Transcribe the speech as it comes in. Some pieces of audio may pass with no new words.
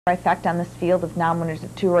Trifecta on this field of non-winners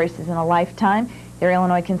of 2 races in a lifetime. They're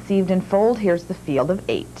Illinois conceived and foaled. Here's the field of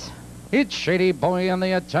 8. It's Shady Boy on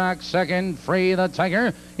the attack. Second, Free the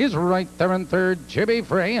Tiger is right there in third, To Be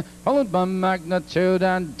Free, followed by Magnitude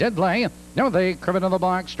and Diddley. Now they curve into the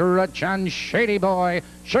black stretch, and Shady Boy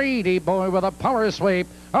with a power sweep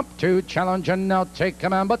up to challenge and now take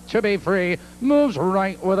command, but To Be Free moves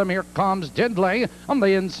right with him. Here comes Diddley on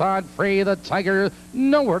the inside. Free the Tiger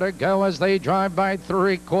nowhere to go as they drive by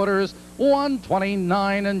 3/4,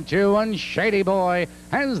 129 and 2, and Shady Boy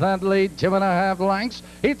has that lead 2.5 lengths.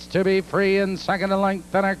 It's To Be Free in second, a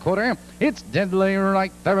length and a quarter. It's Diddley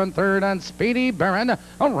right there in third, and Speedy Baron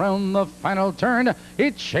around the final turn.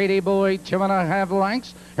 It's Shady Boy 2.5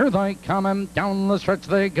 lengths. Here they come and down the stretch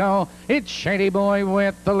they go. It's Shady Boy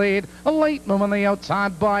with the lead. A late move on the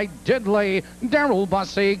outside by Diddley. Daryl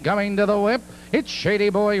Busse going to the whip. It's Shady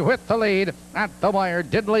Boy with the lead at the wire.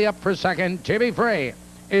 Diddley up for second. To Be Free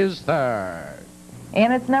is third.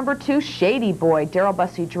 And it's number 2, Shady Boy. Daryl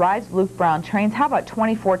Busse drives, Luke Brown trains. How about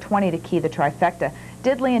 24.20 to key the trifecta?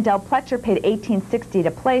 Diddley and Del Pletcher paid $18.60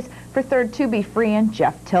 to place. For third, To Be Free and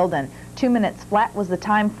Jeff Tilden. 2 minutes flat was the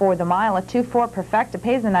time for the mile. A 2.4 perfecta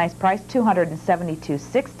pays a nice price,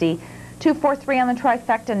 $272.60. 2.43 on the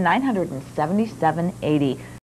trifecta, $977.80.